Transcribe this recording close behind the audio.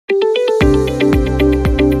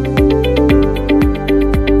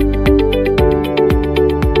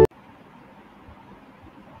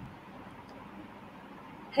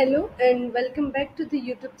and welcome back to the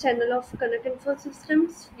YouTube channel of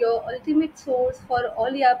kanakinfosystems, your ultimate source for all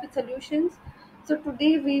ERP solutions. So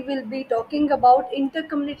today we will be talking about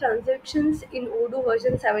intercompany transactions in Odoo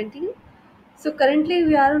version 17. So currently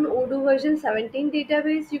we are on Odoo version 17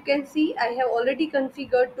 database. You can see I have already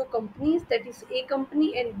configured two companies, that is A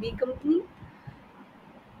company and B company.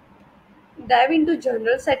 Dive into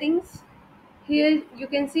general settings. Here you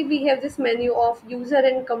can see we have this menu of user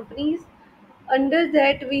and companies. Under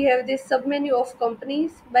that we have this submenu of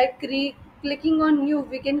companies. By clicking on new,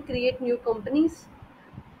 we can create new companies.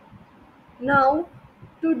 Now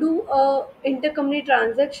to do a intercompany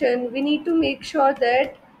transaction, we need to make sure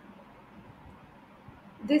that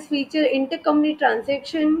this feature intercompany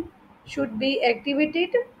transaction should be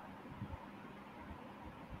activated.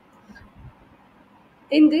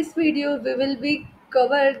 In this video we will be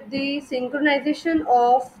cover the synchronization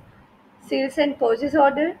of sales and purchase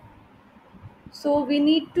order. So we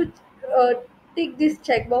need to uh, tick this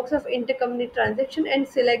checkbox of intercompany transaction and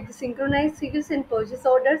select the synchronized sales and purchase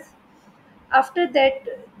orders. After that,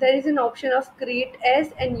 there is an option of create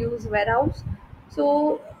as and use warehouse.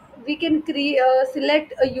 So we can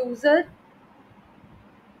select a user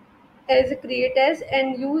as a create as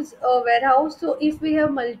and use a warehouse. So if we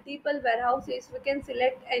have multiple warehouses, we can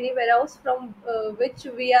select any warehouse from which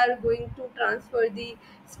we are going to transfer the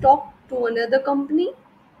stock to another company.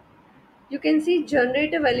 You can see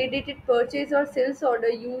generate a validated purchase or sales order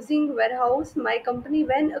using warehouse my company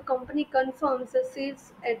when a company confirms a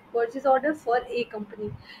sales and purchase order for a company.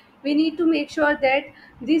 We need to make sure that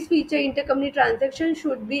this feature intercompany transaction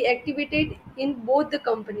should be activated in both the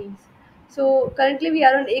companies. So currently we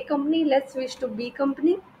are on A company. Let's switch to B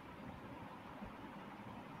company.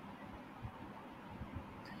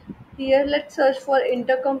 Here let's search for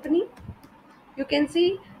intercompany. You can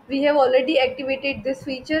see we have already activated this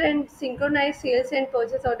feature and synchronized sales and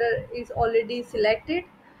purchase order is already selected.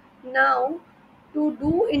 Now to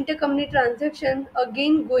do intercompany transaction,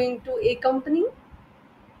 again going to a company.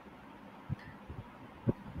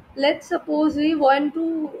 Let's suppose we want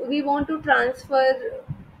to transfer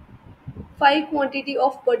 5 quantity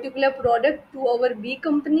of particular product to our B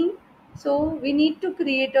company. So we need to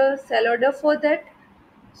create a sell order for that.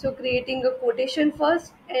 So creating a quotation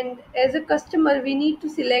first, and as a customer we need to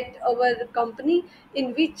select our company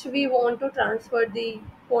in which we want to transfer the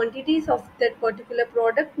quantities of that particular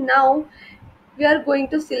product. Now we are going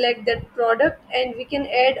to select that product and we can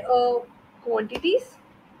add quantities.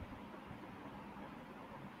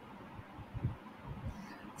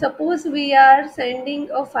 Suppose we are sending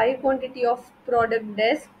a 5 quantity of product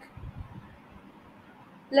desk.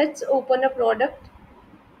 Let's open a product.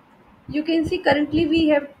 You can see currently we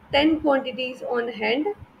have 10 quantities on hand.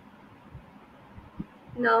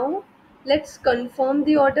 Now let's confirm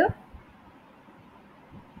the order.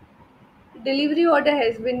 Delivery order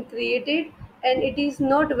has been created and it is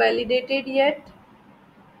not validated yet.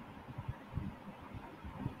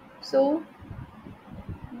 So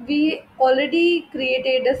we already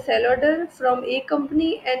created a sell order from A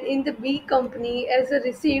company, and in the B company as a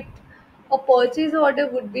receipt a purchase order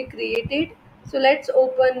would be created. So let's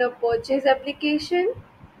open a purchase application.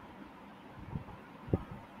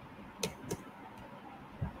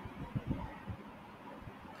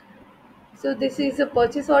 So this is a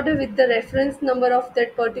purchase order with the reference number of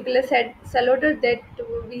that particular sell order that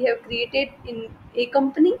we have created in A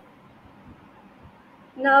company.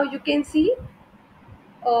 Now you can see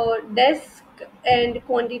desk and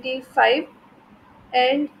quantity 5,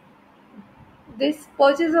 and this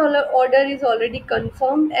order is already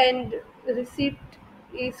confirmed and receipt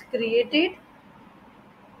is created.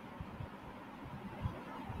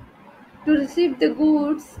 To receive the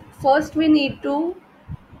goods, first we need to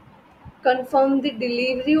confirm the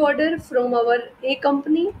delivery order from our A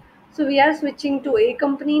company. So we are switching to A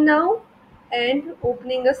company now and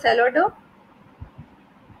opening a sell order,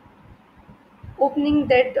 opening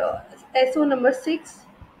that SO number 6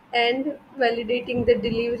 and validating the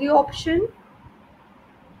delivery option.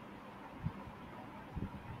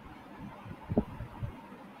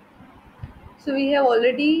 So we have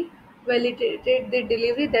already validated the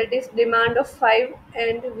delivery, that is demand of 5,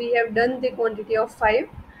 and we have done the quantity of 5.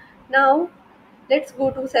 Now let's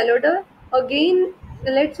go to sell order. Again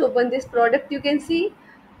let's open this product. You can see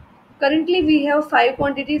currently we have 5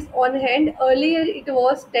 quantities on hand. Earlier it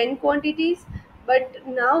was 10 quantities, but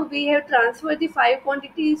now we have transferred the 5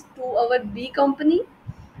 quantities to our B company.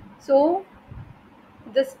 So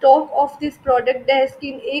the stock of this product desk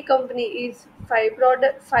in A company is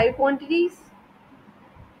 5 quantities.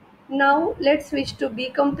 Now let's switch to B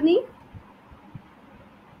company.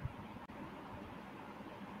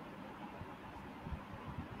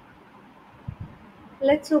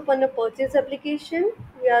 Let's open a purchase application.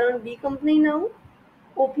 We are on B company now.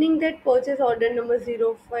 Opening that purchase order number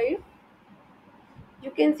 05. You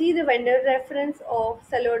can see the vendor reference of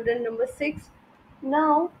sell order number 6.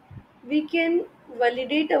 Now we can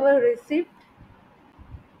validate our receipt.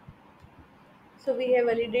 So we have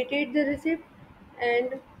validated the receipt,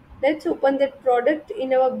 and let's open that product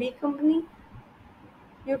in our B company.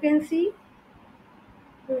 You can see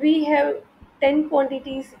we have 10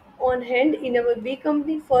 quantities on hand in our B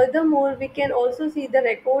company. Furthermore, we can also see the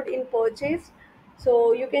record in purchase.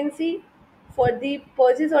 So you can see for the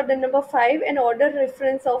purchase order number 5 and order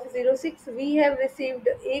reference of 06, we have received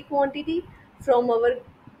a quantity from our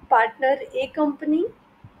partner A company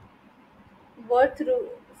worth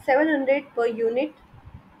 700 per unit.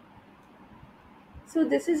 So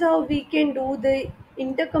this is how we can do the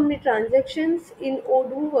intercompany transactions in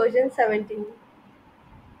Odoo version 17.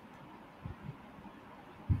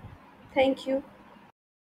 Thank you.